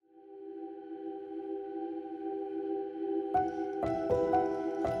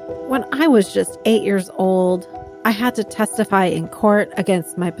When I was just 8 years old, I had to testify in court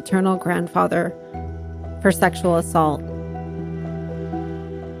against my paternal grandfather for sexual assault.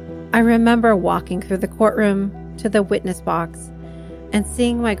 I remember walking through the courtroom to the witness box and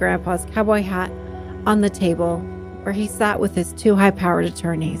seeing my grandpa's cowboy hat on the table where he sat with his two high-powered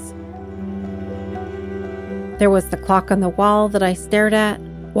attorneys. There was the clock on the wall that I stared at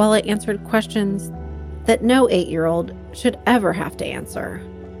while I answered questions that no 8-year-old should ever have to answer.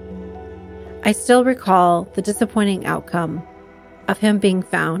 I still recall the disappointing outcome of him being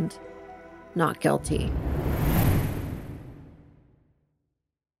found not guilty.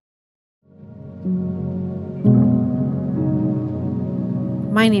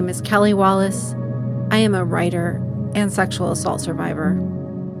 My name is Kelly Wallace. I am a writer and sexual assault survivor.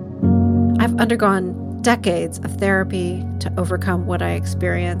 I've undergone decades of therapy to overcome what I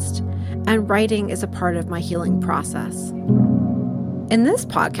experienced, and writing is a part of my healing process. In this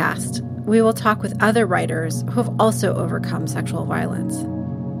podcast, we will talk with other writers who have also overcome sexual violence.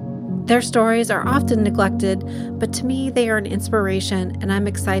 Their stories are often neglected, but to me, they are an inspiration, and I'm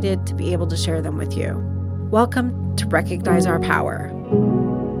excited to be able to share them with you. Welcome to Recognize Our Power.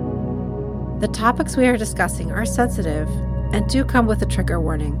 The topics we are discussing are sensitive and do come with a trigger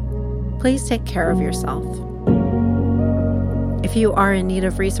warning. Please take care of yourself. If you are in need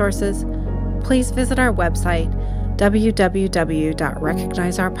of resources, please visit our website,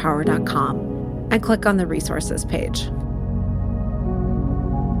 www.recognizeourpower.com, and click on the resources page.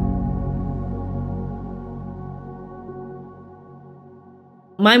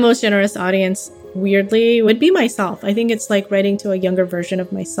 My most generous audience, weirdly, would be myself. I think it's like writing to a younger version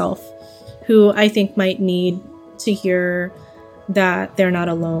of myself who I think might need to hear that they're not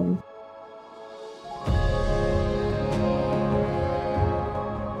alone.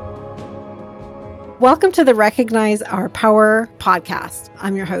 Welcome to the Recognize Our Power podcast.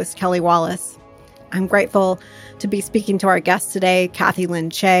 I'm your host, Kelly Wallace. I'm grateful to be speaking to our guest today, Cathy Lynn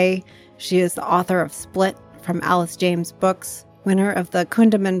Che. She is the author of Split from Alice James Books, winner of the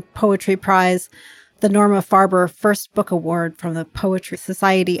Kundiman Poetry Prize, the Norma Farber First Book Award from the Poetry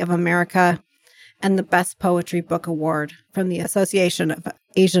Society of America, and the Best Poetry Book Award from the Association of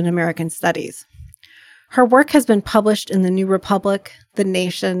Asian American Studies. Her work has been published in The New Republic, The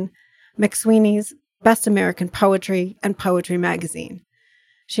Nation, McSweeney's, Best American Poetry, and Poetry Magazine.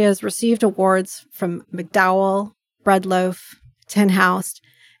 She has received awards from MacDowell, Breadloaf, Tin House,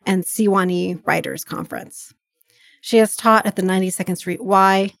 and Sewanee Writers Conference. She has taught at the 92nd Street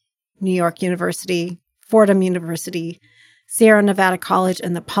Y, New York University, Fordham University, Sierra Nevada College,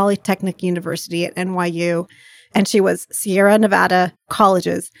 and the Polytechnic University at NYU, and she was Sierra Nevada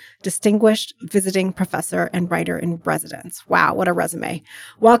College's Distinguished Visiting Professor and Writer in Residence. Wow, what a resume.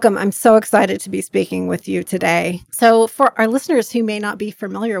 Welcome. I'm so excited to be speaking with you today. So for our listeners who may not be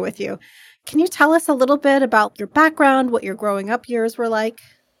familiar with you, can you tell us a little bit about your background, what your growing up years were like?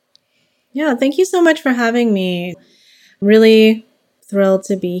 Yeah, thank you so much for having me. Really thrilled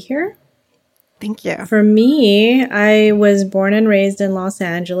to be here. Thank you. For me, I was born and raised in Los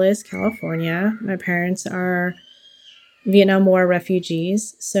Angeles, California. My parents are Vietnam War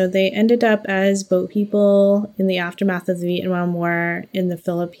refugees, so they ended up as boat people in the aftermath of the Vietnam War in the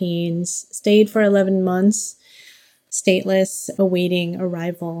Philippines, stayed for 11 months, stateless, awaiting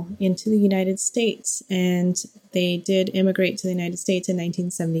arrival into the United States. And they did immigrate to the United States in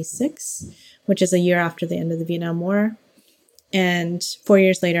 1976, which is a year after the end of the Vietnam War. And 4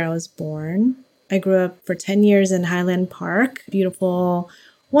 years later, I was born. I grew up for 10 years in Highland Park, beautiful,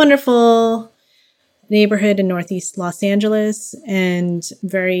 wonderful neighborhood in Northeast Los Angeles, and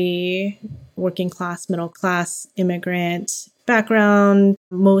very working class, middle class immigrant background,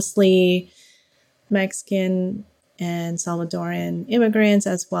 mostly Mexican and Salvadoran immigrants,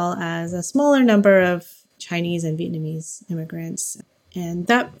 as well as a smaller number of Chinese and Vietnamese immigrants. And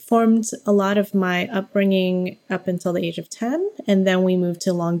that formed a lot of my upbringing up until the age of 10. And then we moved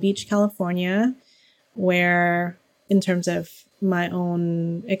to Long Beach, California, where in terms of my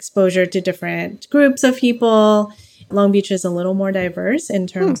own exposure to different groups of people, Long Beach is a little more diverse in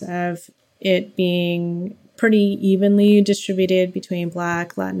terms of it being pretty evenly distributed between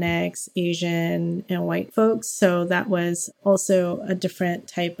Black, Latinx, Asian, and white folks. So that was also a different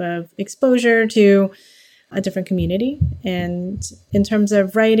type of exposure to a different community. And in terms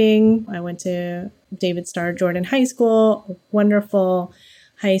of writing, I went to David Starr Jordan High School, a wonderful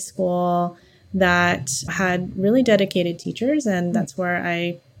high school that had really dedicated teachers. And that's where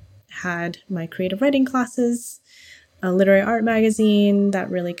I had my creative writing classes, a literary art magazine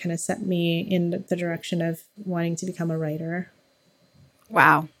that really kind of set me in the direction of wanting to become a writer.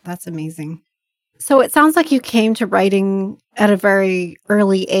 Wow, that's amazing. So it sounds like you came to writing at a very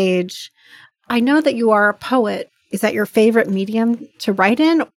early age. I know that you are a poet. Is that your favorite medium to write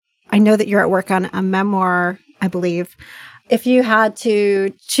in? I know that you're at work on a memoir, I believe. If you had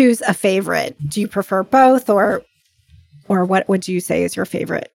to choose a favorite, do you prefer both or what would you say is your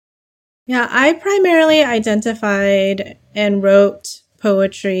favorite? Yeah, I primarily identified and wrote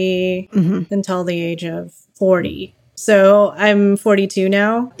poetry until the age of 40. So I'm 42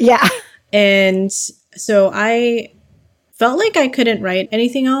 now. Yeah. And so I felt like I couldn't write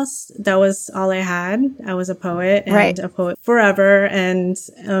anything else. That was all I had. I was a poet and a poet forever. And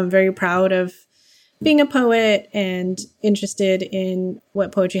I'm very proud of being a poet and interested in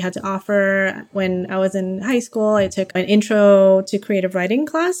what poetry had to offer. When I was in high school, I took an intro to creative writing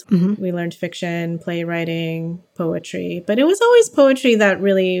class. We learned fiction, playwriting, poetry, but it was always poetry that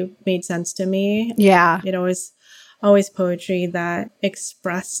really made sense to me. Yeah. It was always poetry that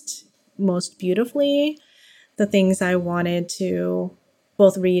expressed most beautifully the things I wanted to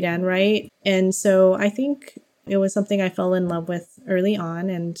both read and write. And so I think it was something I fell in love with early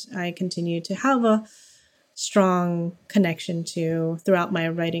on, and I continue to have a strong connection to throughout my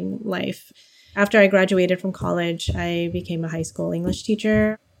writing life. After I graduated from college, I became a high school English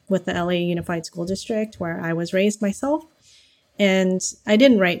teacher with the LA Unified School District, where I was raised myself. And I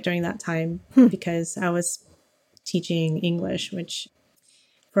didn't write during that time because I was teaching English, which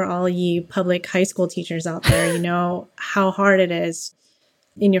for all you public high school teachers out there, you know how hard it is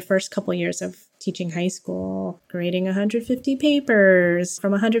in your first couple years of teaching high school, grading 150 papers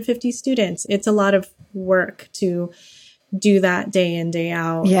from 150 students. It's a lot of work to do that day in, day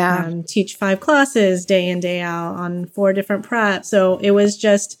out. Yeah. Teach 5 classes day in, day out on 4 different preps. So it was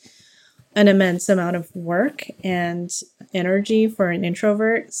just an immense amount of work and energy for an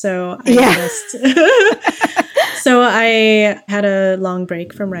introvert. So So I had a long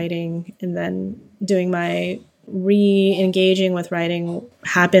break from writing, and then doing my re-engaging with writing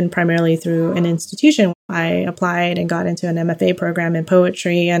happened primarily through an institution. I applied and got into an MFA program in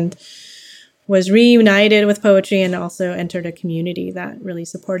poetry and was reunited with poetry, and also entered a community that really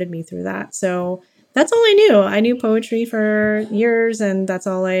supported me through that. So that's all I knew. I knew poetry for years, and that's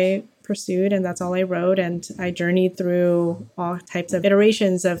all I pursued, and that's all I wrote. And I journeyed through all types of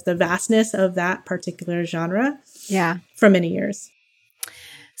iterations of the vastness of that particular genre. Yeah. For many years.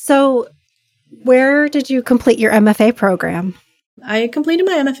 So where did you complete your MFA program? I completed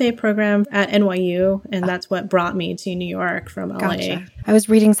my MFA program at NYU, and that's what brought me to New York from LA. Gotcha. I was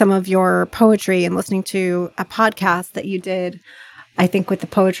reading some of your poetry and listening to a podcast that you did, I think, with the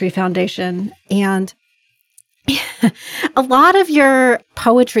Poetry Foundation. And a lot of your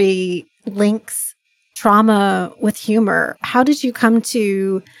poetry links trauma with humor. How did you come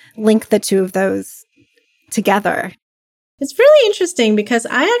to link the two of those together? It's really interesting because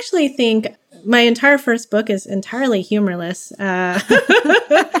I actually think my entire first book is entirely humorless. I'm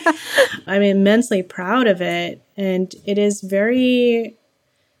immensely proud of it. And it is very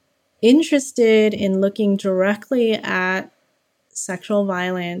interested in looking directly at sexual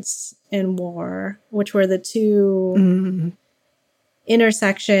violence and war, which were the two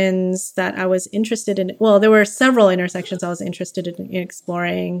intersections that I was interested in. Well, there were several intersections I was interested in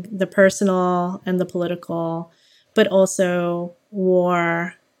exploring: the personal and the political, but also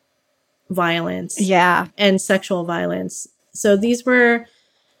war, violence, and sexual violence. So these were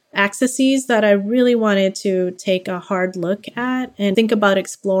axes that I really wanted to take a hard look at and think about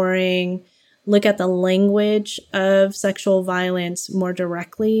exploring, look at the language of sexual violence more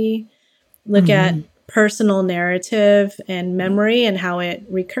directly, look at personal narrative and memory and how it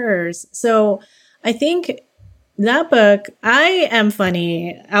recurs. So I think that book, I am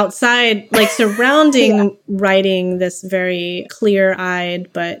funny outside, like surrounding writing this very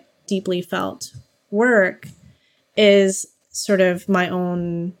clear-eyed but deeply felt work, is sort of my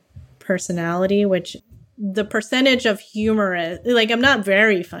own personality, which the percentage of humor is, like, I'm not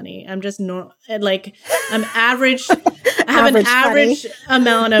very funny. I'm just like, I'm average. I have an average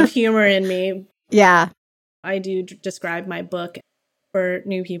amount of humor in me. Yeah. I do describe my book for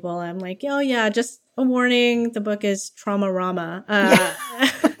new people. I'm like, oh yeah, just a warning. The book is trauma-rama.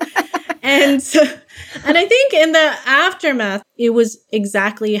 And I think in the aftermath, it was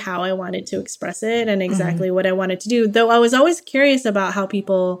exactly how I wanted to express it and exactly what I wanted to do. Though I was always curious about how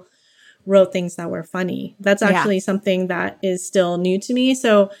people wrote things that were funny. That's actually something that is still new to me.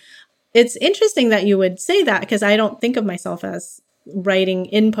 So it's interesting that you would say that, because I don't think of myself as writing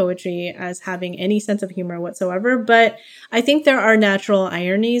in poetry as having any sense of humor whatsoever. But I think there are natural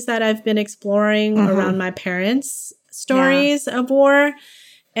ironies that I've been exploring around my parents' stories of war.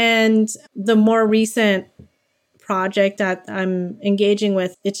 And the more recent project that I'm engaging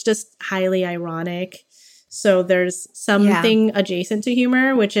with, it's just highly ironic. So there's something adjacent to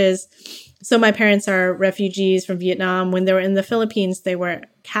humor, which is, so my parents are refugees from Vietnam. When they were in the Philippines, they were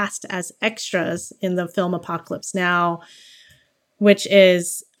cast as extras in the film Apocalypse Now, which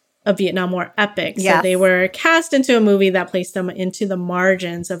is a Vietnam War epic. Yes. So they were cast into a movie that placed them into the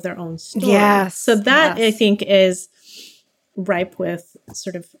margins of their own story. Yes. So that I think is ripe with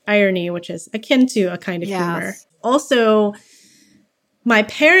sort of irony, which is akin to a kind of humor. Also, my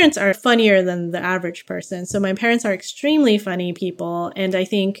parents are funnier than the average person. So my parents are extremely funny people. And I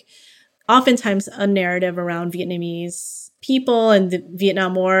think oftentimes a narrative around Vietnamese people and the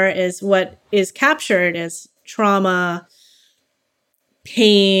Vietnam War is what is captured as trauma,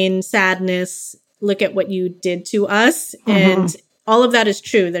 pain, sadness. Look at what you did to us. And all of that is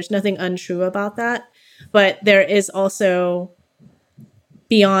true. There's nothing untrue about that. But there is also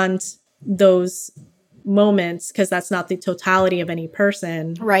beyond those moments, because that's not the totality of any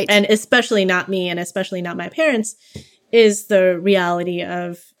person. Right. And especially not me, and especially not my parents, is the reality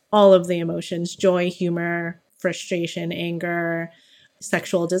of all of the emotions: joy, humor, frustration, anger,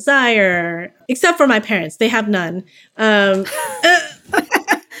 sexual desire, except for my parents. They have none.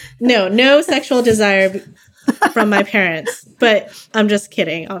 No sexual desire from my parents, but I'm just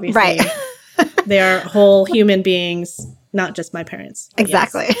kidding, obviously. Right. They are whole human beings, not just my parents.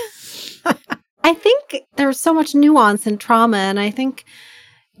 Exactly. Yes. I think there's so much nuance in trauma. And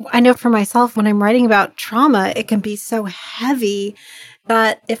I know for myself, when I'm writing about trauma, it can be so heavy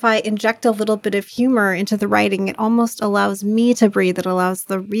that if I inject a little bit of humor into the writing, it almost allows me to breathe. It allows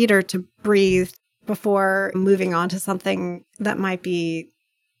the reader to breathe before moving on to something that might be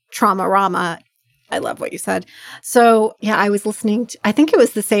trauma-rama. I love what you said. So, yeah, I was listening to, I think it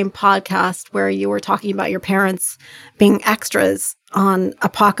was the same podcast where you were talking about your parents being extras on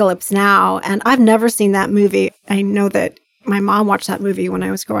Apocalypse Now. And I've never seen that movie. I know that my mom watched that movie when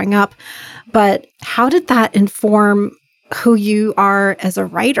I was growing up. But how did that inform who you are as a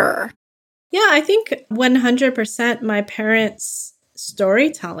writer? Yeah, I think 100% my parents'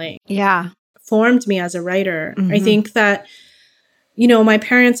 storytelling formed me as a writer. I think that, my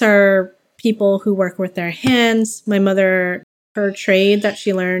parents are people who work with their hands. My mother, her trade that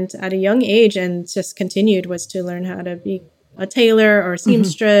she learned at a young age and just continued was to learn how to be a tailor or a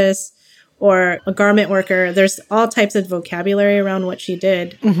seamstress or a garment worker. There's all types of vocabulary around what she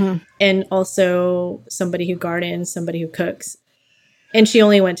did. And also somebody who gardens, somebody who cooks. And she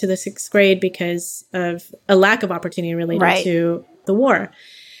only went to the 6th grade because of a lack of opportunity related to the war.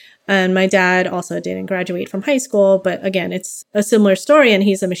 And my dad also didn't graduate from high school, but again, it's a similar story. And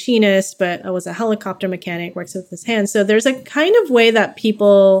he's a machinist, but was a helicopter mechanic, works with his hands. So there's a kind of way that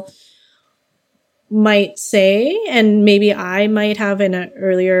people might say, and maybe I might have in an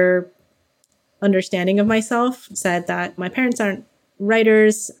earlier understanding of myself, said that my parents aren't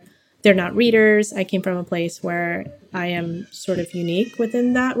writers. They're not readers. I came from a place where I am sort of unique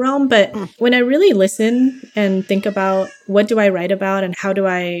within that realm. But when I really listen and think about what do I write about and how do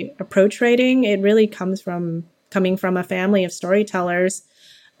I approach writing, it really comes from coming from a family of storytellers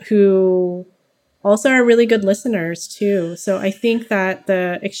who also are really good listeners too. So I think that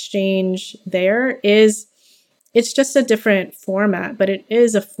the exchange there it's just a different format, but it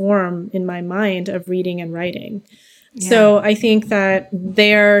is a form in my mind of reading and writing. Yeah. So I think that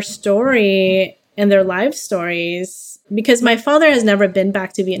their story and their life stories, because my father has never been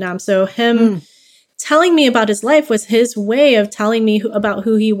back to Vietnam. So him telling me about his life was his way of telling me about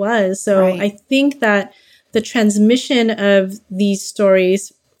who he was. So I think that the transmission of these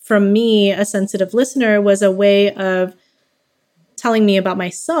stories from me, a sensitive listener, was a way of telling me about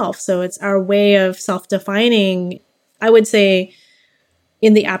myself. So it's our way of self-defining, I would say.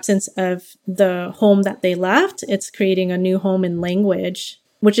 In the absence of the home that they left, it's creating a new home in language,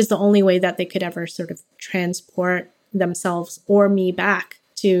 which is the only way that they could ever sort of transport themselves or me back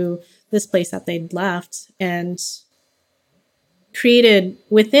to this place that they'd left, and created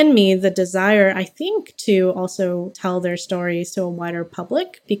within me the desire, I think, to also tell their stories to a wider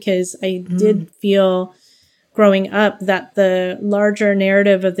public, because I did feel growing up that the larger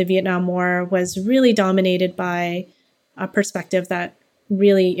narrative of the Vietnam War was really dominated by a perspective that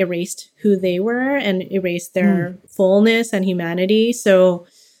really erased who they were and erased their fullness and humanity. So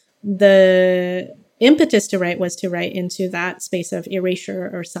the impetus to write was to write into that space of erasure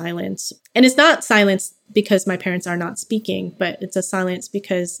or silence. And it's not silence because my parents are not speaking, but it's a silence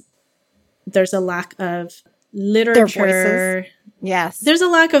because there's a lack of literature. Their voices. Yes. There's a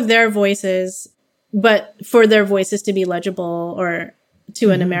lack of their voices, but for their voices to be legible or to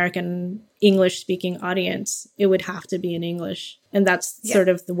an American English-speaking audience, it would have to be in English. And that's sort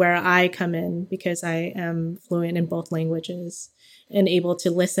of where I come in, because I am fluent in both languages and able to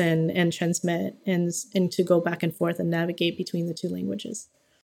listen and transmit and to go back and forth and navigate between the two languages.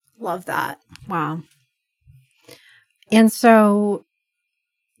 Love that. Wow. And so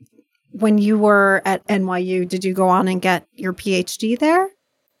when you were at NYU, did you go on and get your PhD there?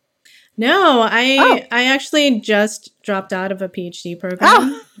 No, I actually just dropped out of a PhD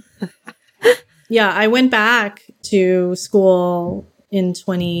program. Yeah, I went back to school in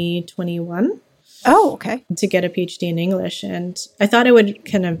 2021. Oh, okay. To get a PhD in English. And I thought it would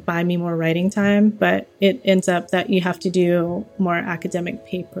kind of buy me more writing time, but it ends up that you have to do more academic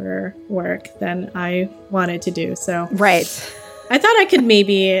paper work than I wanted to do. So right. I thought I could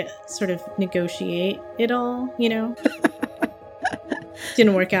maybe sort of negotiate it all, you know.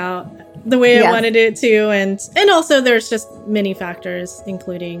 Didn't work out the way I wanted it to. And also there's just many factors,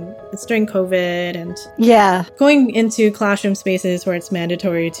 including it's during COVID and going into classroom spaces where it's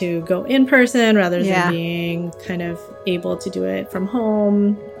mandatory to go in person rather than being kind of able to do it from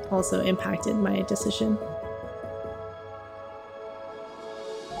home also impacted my decision.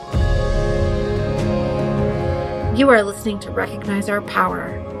 You are listening to Recognize Our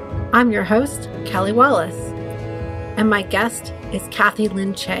Power. I'm your host, Kelly Wallace, and my guest is Cathy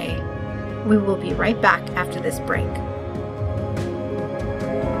Lynn Che. We will be right back after this break.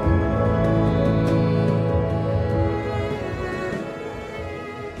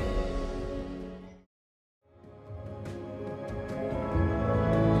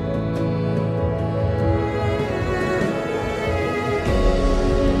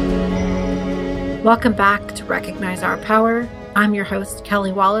 Welcome back to Recognize Our Power. I'm your host,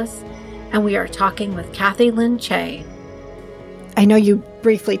 Kelly Wallace, and we are talking with Cathy Lynn Che. I know you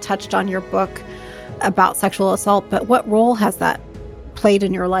briefly touched on your book about sexual assault, but what role has that played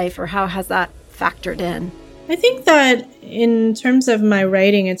in your life, or how has that factored in? I think that in terms of my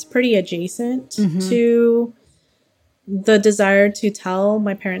writing, it's pretty adjacent to the desire to tell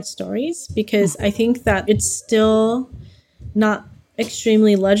my parents' stories, because I think that it's still not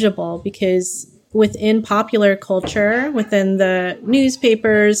extremely legible, because within popular culture, within the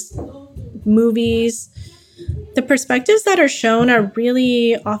newspapers, movies, the perspectives that are shown are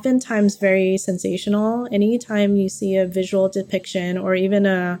really oftentimes very sensational. Anytime you see a visual depiction or even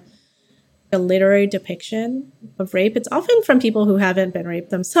a literary depiction of rape, it's often from people who haven't been raped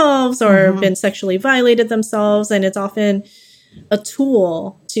themselves or been sexually violated themselves. And it's often a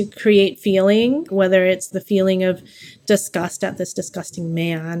tool to create feeling, whether it's the feeling of disgust at this disgusting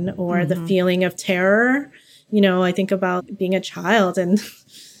man or the feeling of terror. You know, I think about being a child and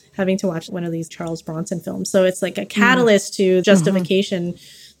having to watch one of these Charles Bronson films. So it's like a catalyst to justification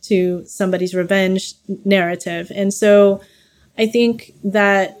to somebody's revenge narrative. And so I think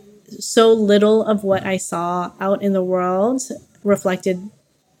that so little of what I saw out in the world reflected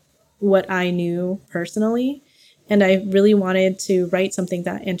what I knew personally. And I really wanted to write something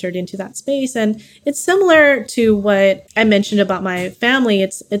that entered into that space. And it's similar to what I mentioned about my family.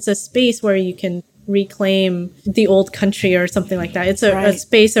 It's a space where you can reclaim the old country or something like that. It's a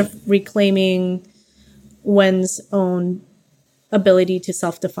space of reclaiming one's own ability to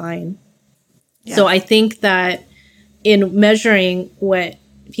self-define. Yeah. So I think that in measuring what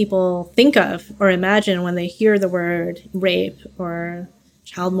people think of or imagine when they hear the word rape or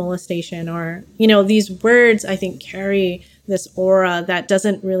child molestation, or, you know, these words, I think, carry this aura that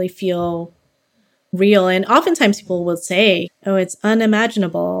doesn't really feel real. And oftentimes people will say, oh, it's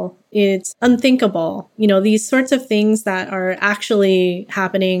unimaginable, it's unthinkable. You know, these sorts of things that are actually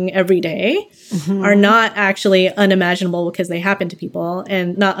happening every day are not actually unimaginable because they happen to people,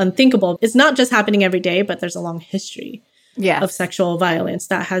 and not unthinkable. It's not just happening every day, but there's a long history of sexual violence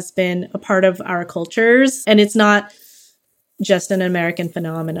that has been a part of our cultures. And it's not just an American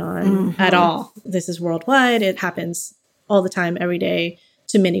phenomenon at all. This is worldwide. It happens all the time, every day,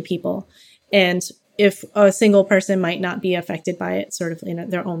 to many people. And if a single person might not be affected by it sort of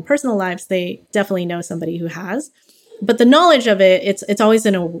in their own personal lives, they definitely know somebody who has. But the knowledge of it, it's always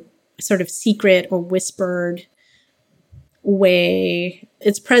in a sort of secret or whispered way.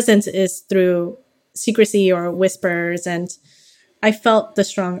 Its presence is through secrecy or whispers. And I felt the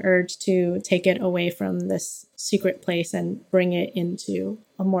strong urge to take it away from this secret place and bring it into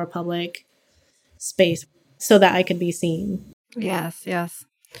a more public space so that I could be seen. Yes, yes.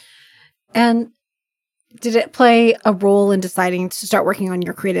 And did it play a role in deciding to start working on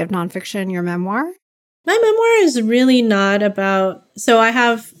your creative nonfiction, your memoir? My memoir is really not about... So I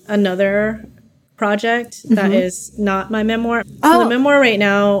have another project that is not my memoir. Oh. So the memoir right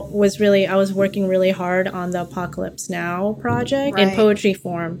now was really, I was working really hard on the Apocalypse Now project in poetry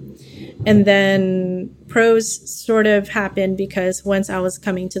form. And then prose sort of happened because once I was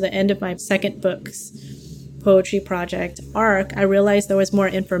coming to the end of my second book's poetry project arc, I realized there was more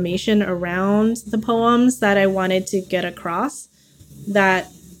information around the poems that I wanted to get across that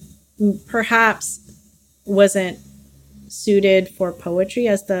perhaps wasn't suited for poetry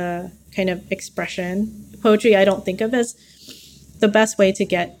as the kind of expression. Poetry I don't think of as the best way to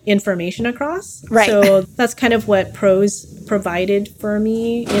get information across. Right. So that's kind of what prose provided for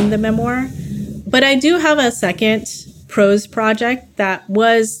me in the memoir. But I do have a second prose project that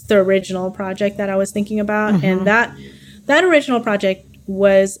was the original project that I was thinking about. And that original project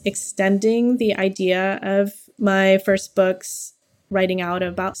was extending the idea of my first book's writing out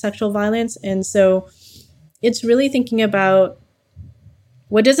about sexual violence. And so it's really thinking about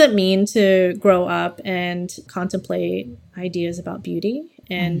what does it mean to grow up and contemplate ideas about beauty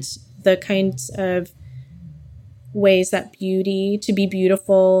and the kinds of ways that beauty, to be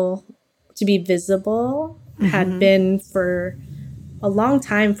beautiful, to be visible, had been for a long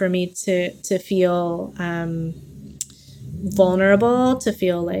time for me to feel vulnerable, to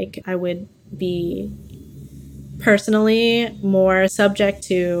feel like I would be personally more subject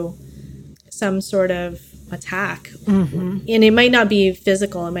to some sort of attack. And it might not be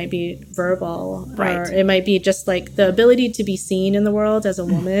physical, it might be verbal, or it might be just like the ability to be seen in the world as a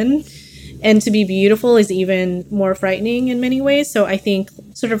woman and to be beautiful is even more frightening in many ways. So I think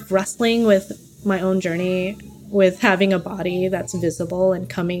sort of wrestling with my own journey with having a body that's visible and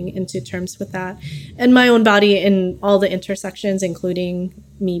coming into terms with that, and my own body in all the intersections, including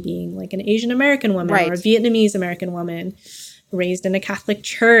me being like an Asian American woman or a Vietnamese American woman raised in a Catholic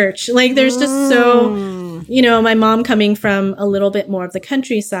church. Like there's just so, you know, my mom coming from a little bit more of the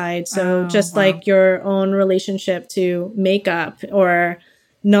countryside. So like your own relationship to makeup or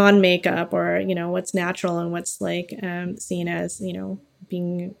non-makeup, or, you know, what's natural and what's like seen as, you know,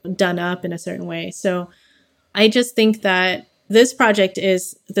 being done up in a certain way. So I just think that this project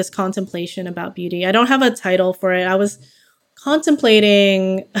is this contemplation about beauty. I don't have a title for it. I was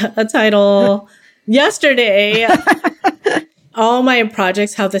contemplating a title yesterday. All my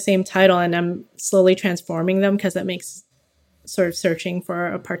projects have the same title, and I'm slowly transforming them because that makes sort of searching for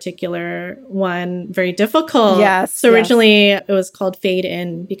a particular one very difficult. Yes. So originally it was called Fade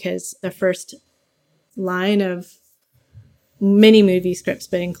In because the first line of many movie scripts,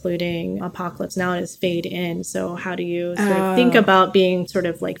 but including Apocalypse Now, is fade in. So how do you sort of think about being sort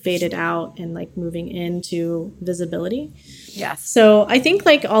of like faded out and like moving into visibility? Yes. So I think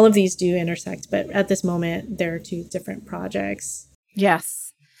like all of these do intersect, but at this moment, there are two different projects.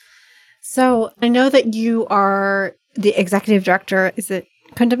 Yes. So I know that you are the executive director. Is it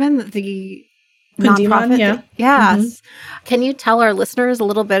Kundiman, the nonprofit? Yeah. Yes. Can you tell our listeners a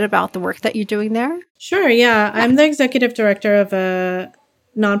little bit about the work that you're doing there? Sure. Yeah. I'm the executive director of a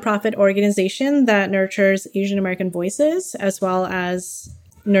nonprofit organization that nurtures Asian American voices, as well as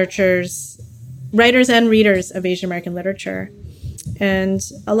nurtures writers and readers of Asian American literature. And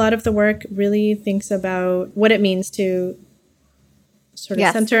a lot of the work really thinks about what it means to sort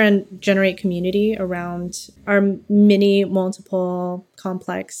of center and generate community around our many multiple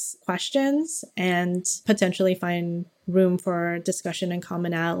complex questions and potentially find room for discussion and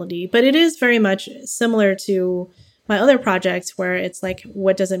commonality. But it is very much similar to my other projects where it's like,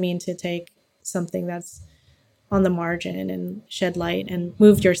 what does it mean to take something that's on the margin and shed light and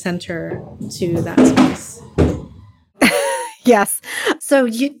move your center to that space? Yes. So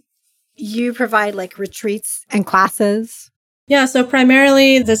you provide like retreats and classes? Yeah, so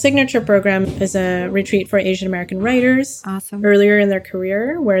primarily the signature program is a retreat for Asian American writers earlier in their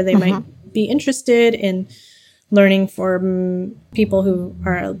career, where they might be interested in learning from people who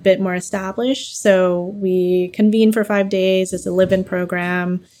are a bit more established. So we convene for 5 days. It's a live-in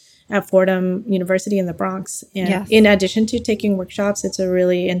program at Fordham University in the Bronx. And in addition to taking workshops, it's a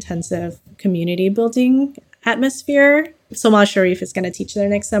really intensive community building atmosphere. Somali Sharif is going to teach there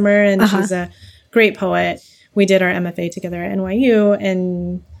next summer, and she's a great poet. We did our MFA together at NYU,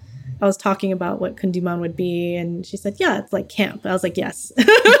 and I was talking about what Kundiman would be, and she said, yeah, it's like camp. I was like, yes.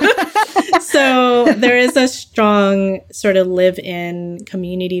 So there is a strong sort of live-in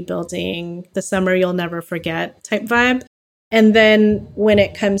community building, the summer you'll never forget type vibe. And then when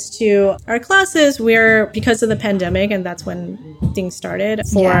it comes to our classes, because of the pandemic, and that's when things started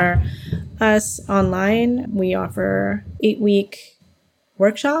for us online, we offer 8-week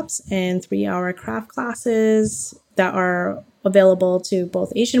workshops and 3-hour craft classes that are available to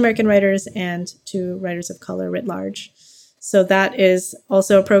both Asian American writers and to writers of color writ large. So that is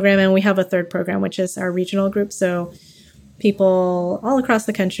also a program. And we have a third program, which is our regional group. So people all across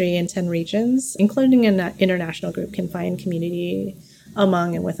the country in 10 regions, including an international group, can find community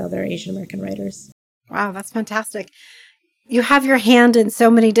among and with other Asian American writers. Wow, that's fantastic. You have your hand in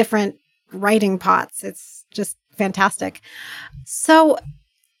so many different writing pots. It's just fantastic. So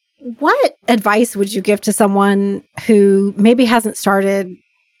what advice would you give to someone who maybe hasn't started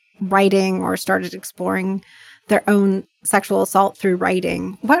writing or started exploring their own sexual assault through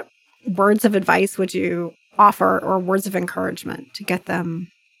writing? What words of advice would you offer or words of encouragement to get them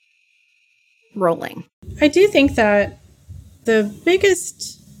rolling? I do think that the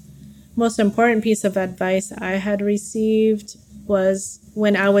biggest, most important piece of advice I had received was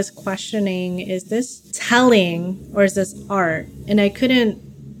when I was questioning, is this telling or is this art? And I couldn't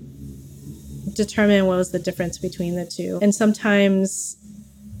determine what was the difference between the two. And sometimes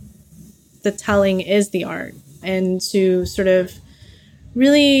the telling is the art. And to sort of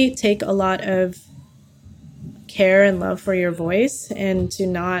really take a lot of care and love for your voice and to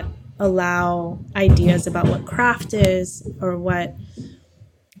not allow ideas about what craft is or what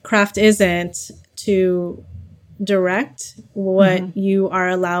craft isn't to direct what you are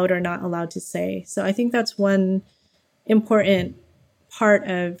allowed or not allowed to say. So I think that's one important part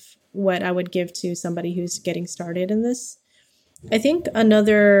of what I would give to somebody who's getting started in this. I think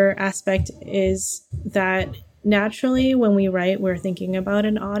another aspect is that naturally when we write, we're thinking about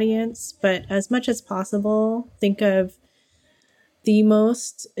an audience, but as much as possible, think of the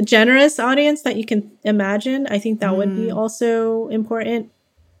most generous audience that you can imagine. I think that would be also important.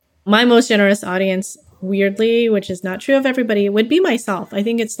 My most generous audience, weirdly, which is not true of everybody, would be myself. I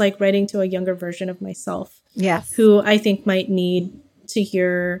think it's like writing to a younger version of myself. Yes. Who I think might need to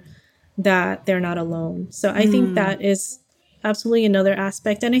hear that they're not alone. So I think that is absolutely another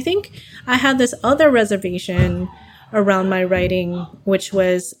aspect. And I think I had this other reservation around my writing, which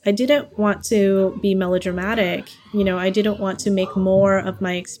was I didn't want to be melodramatic. You know, I didn't want to make more of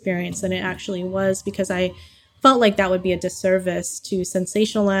my experience than it actually was, because I felt like that would be a disservice to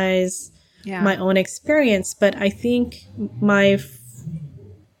sensationalize my own experience. But I think my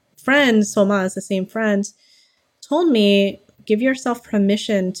friend, Soma is the same friend, told me, give yourself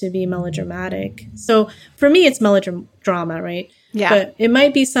permission to be melodramatic. So for me, it's melodrama, right? Yeah. But it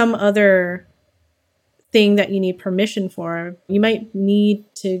might be some other thing that you need permission for. You might need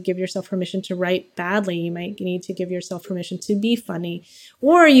to give yourself permission to write badly. You might need to give yourself permission to be funny.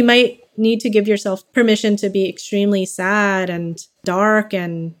 Or you might need to give yourself permission to be extremely sad and dark,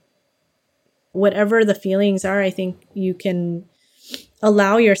 and whatever the feelings are, I think you can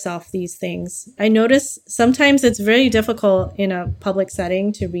allow yourself these things. I notice sometimes it's very difficult in a public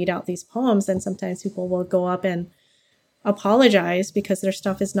setting to read out these poems, and sometimes people will go up and apologize because their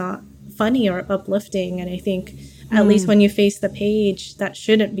stuff is not funny or uplifting. And I think at least when you face the page, that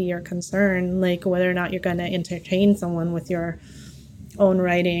shouldn't be your concern, like whether or not you're going to entertain someone with your own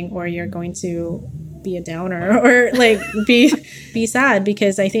writing or you're going to be a downer or like be sad,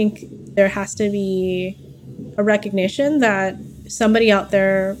 because I think there has to be a recognition that somebody out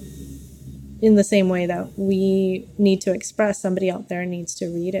there, in the same way that we need to express, somebody out there needs to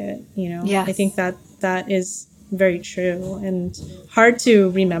read it, you know? Yes. I think that is very true and hard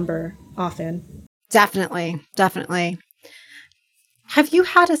to remember often. Definitely. Have you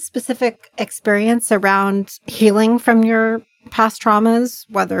had a specific experience around healing from your past traumas,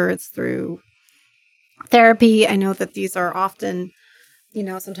 whether it's through therapy? I know that these are often, you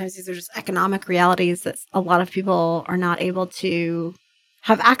know, sometimes these are just economic realities that a lot of people are not able to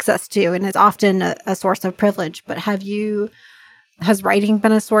have access to, and it's often a source of privilege. But has writing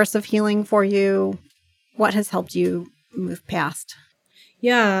been a source of healing for you? What has helped you move past?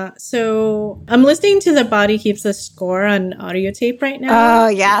 Yeah, so I'm listening to The Body Keeps the Score on audio tape right now. Oh,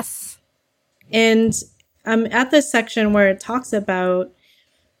 yes. And I'm at this section where it talks about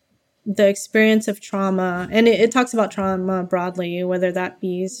the experience of trauma, and it talks about trauma broadly, whether that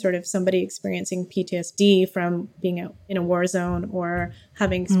be sort of somebody experiencing PTSD from being in a war zone or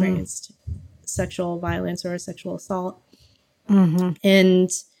having experienced sexual violence or sexual assault. And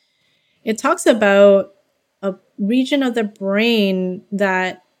it talks about a region of the brain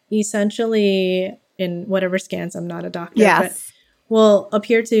that essentially, in whatever scans, I'm not a doctor, but will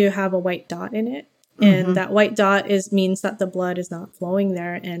appear to have a white dot in it. And that white dot means that the blood is not flowing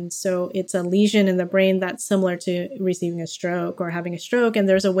there. And so it's a lesion in the brain that's similar to receiving a stroke or having a stroke. And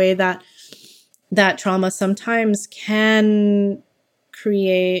there's a way that trauma sometimes can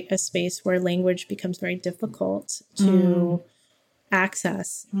create a space where language becomes very difficult to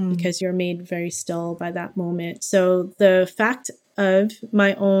access because you're made very still by that moment. So the fact of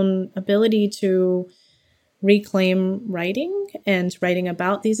my own ability to reclaim writing and writing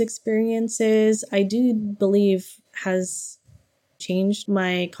about these experiences, I do believe has changed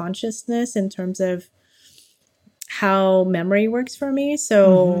my consciousness in terms of how memory works for me.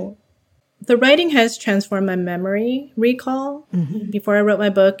 So the writing has transformed my memory recall. Before I wrote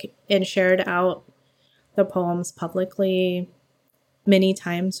my book and shared out the poems publicly many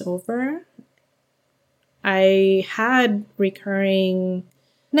times over, I had recurring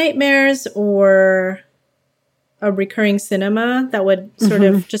nightmares or a recurring cinema that would sort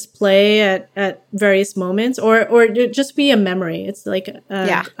of just play at various moments or just be a memory. It's like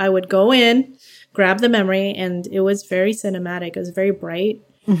I would go in, grab the memory, and it was very cinematic. It was very bright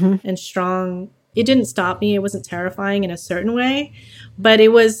and strong. It didn't stop me. It wasn't terrifying in a certain way, but it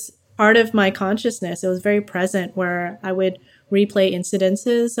was part of my consciousness. It was very present, where I would replay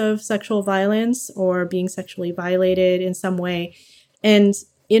incidences of sexual violence or being sexually violated in some way. And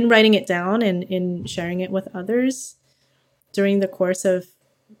in writing it down and in sharing it with others during the course of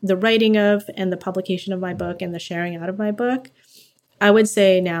the writing of and the publication of my book and the sharing out of my book, I would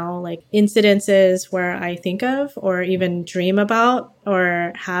say now, like, incidences where I think of or even dream about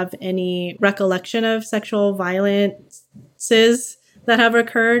or have any recollection of sexual violences that have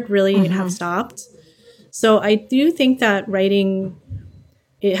occurred really have stopped. So I do think that writing,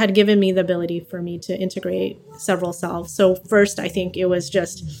 it had given me the ability for me to integrate several selves. So first, I think it was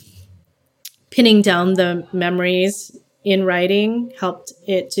just pinning down the memories in writing helped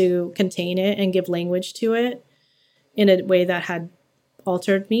it to contain it and give language to it in a way that had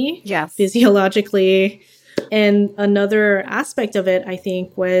altered me physiologically. And another aspect of it, I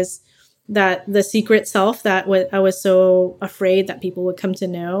think, was that the secret self that I was so afraid that people would come to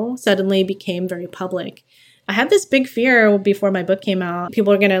know suddenly became very public. I had this big fear before my book came out.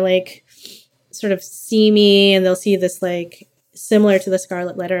 People are going to like sort of see me and they'll see this like similar to the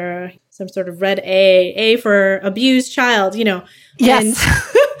Scarlet Letter, some sort of red A for abused child, you know. Yes.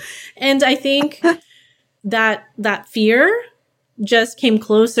 And I think that fear just came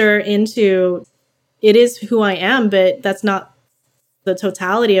closer into it is who I am, but that's not the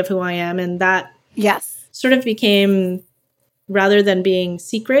totality of who I am. And that sort of became, rather than being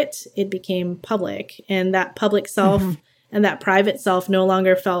secret, it became public. And that public self and that private self no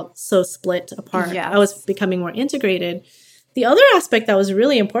longer felt so split apart. I was becoming more integrated. The other aspect that was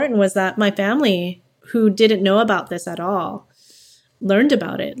really important was that my family, who didn't know about this at all, learned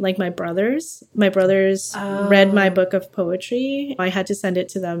about it. Like my brothers read my book of poetry. I had to send it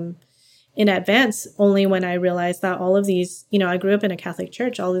to them in advance only when I realized that all of these, you know, I grew up in a Catholic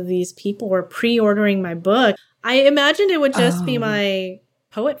church. All of these people were pre-ordering my book. I imagined it would just be my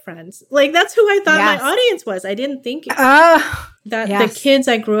poet friends. Like, that's who I thought my audience was. I didn't think that the kids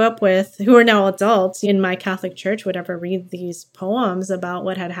I grew up with, who are now adults in my Catholic church, would ever read these poems about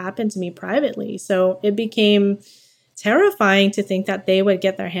what had happened to me privately. So it became terrifying to think that they would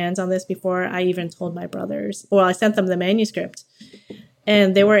get their hands on this before I even told my brothers. Well, I sent them the manuscript.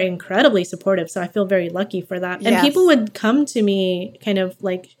 And they were incredibly supportive. So I feel very lucky for that. And people would come to me kind of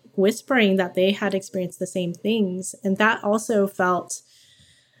like whispering that they had experienced the same things. And that also felt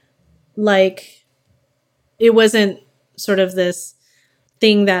like it wasn't sort of this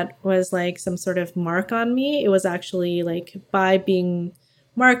thing that was like some sort of mark on me. It was actually like, by being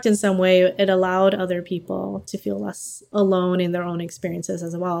marked in some way, it allowed other people to feel less alone in their own experiences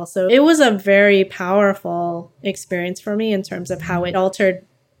as well. So it was a very powerful experience for me in terms of how it altered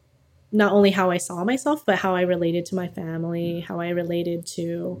not only how I saw myself, but how I related to my family, how I related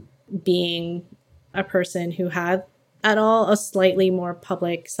to being a person who had at all a slightly more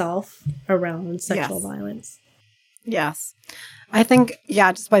public self around sexual violence. Yes. I think,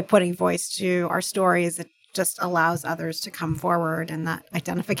 just by putting voice to our stories, it just allows others to come forward, and that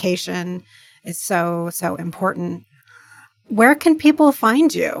identification is so important. Where can people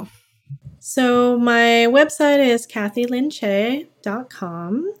find you? So my website is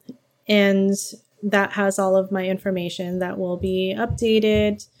cathylinche.com, and that has all of my information that will be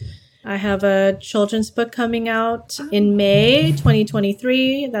updated. I have a children's book coming out in May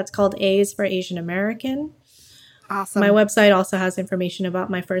 2023 that's called A is for Asian American. Awesome. My website also has information about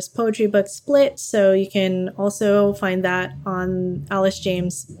my first poetry book, Split, so you can also find that on Alice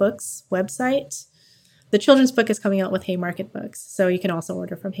James Books website. The children's book is coming out with Haymarket Books, so you can also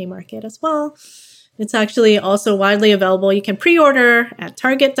order from Haymarket as well. It's actually also widely available. You can pre-order at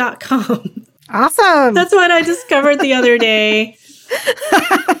Target.com. Awesome. That's what I discovered the other day.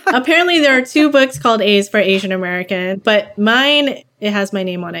 Apparently there are 2 books called A's for Asian American, but mine, it has my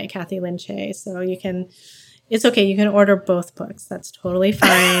name on it, Cathy Linche, so you can... It's okay. You can order both books. That's totally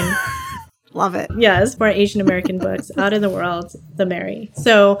fine. Love it. Yes, for Asian American books. Out of the world, the Mary.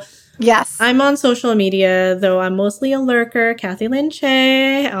 So Yes. I'm on social media, though I'm mostly a lurker, Cathy Lynn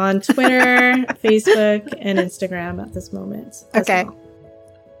Che, on Twitter, Facebook, and Instagram at this moment. Okay. Well.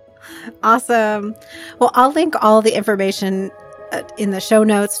 Awesome. Well, I'll link all the information in the show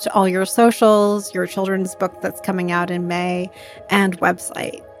notes to all your socials, your children's book that's coming out in May, and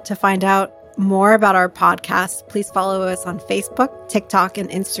website. To find out more about our podcast, please follow us on Facebook, TikTok, and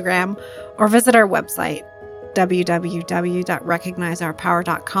Instagram, or visit our website,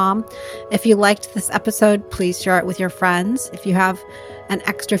 www.recognizeourpower.com. If you liked this episode, please share it with your friends. If you have an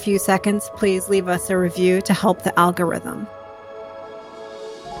extra few seconds, please leave us a review to help the algorithm.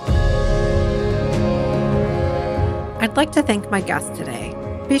 I'd like to thank my guest today.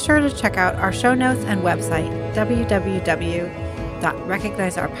 Be sure to check out our show notes and website,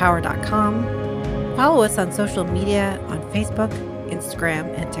 www.recognizeourpower.com. Follow us on social media on Facebook,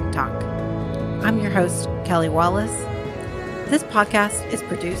 Instagram, and TikTok. I'm your host, Kelly Wallace. This podcast is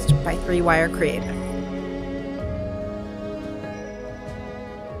produced by 3 Wire Creative.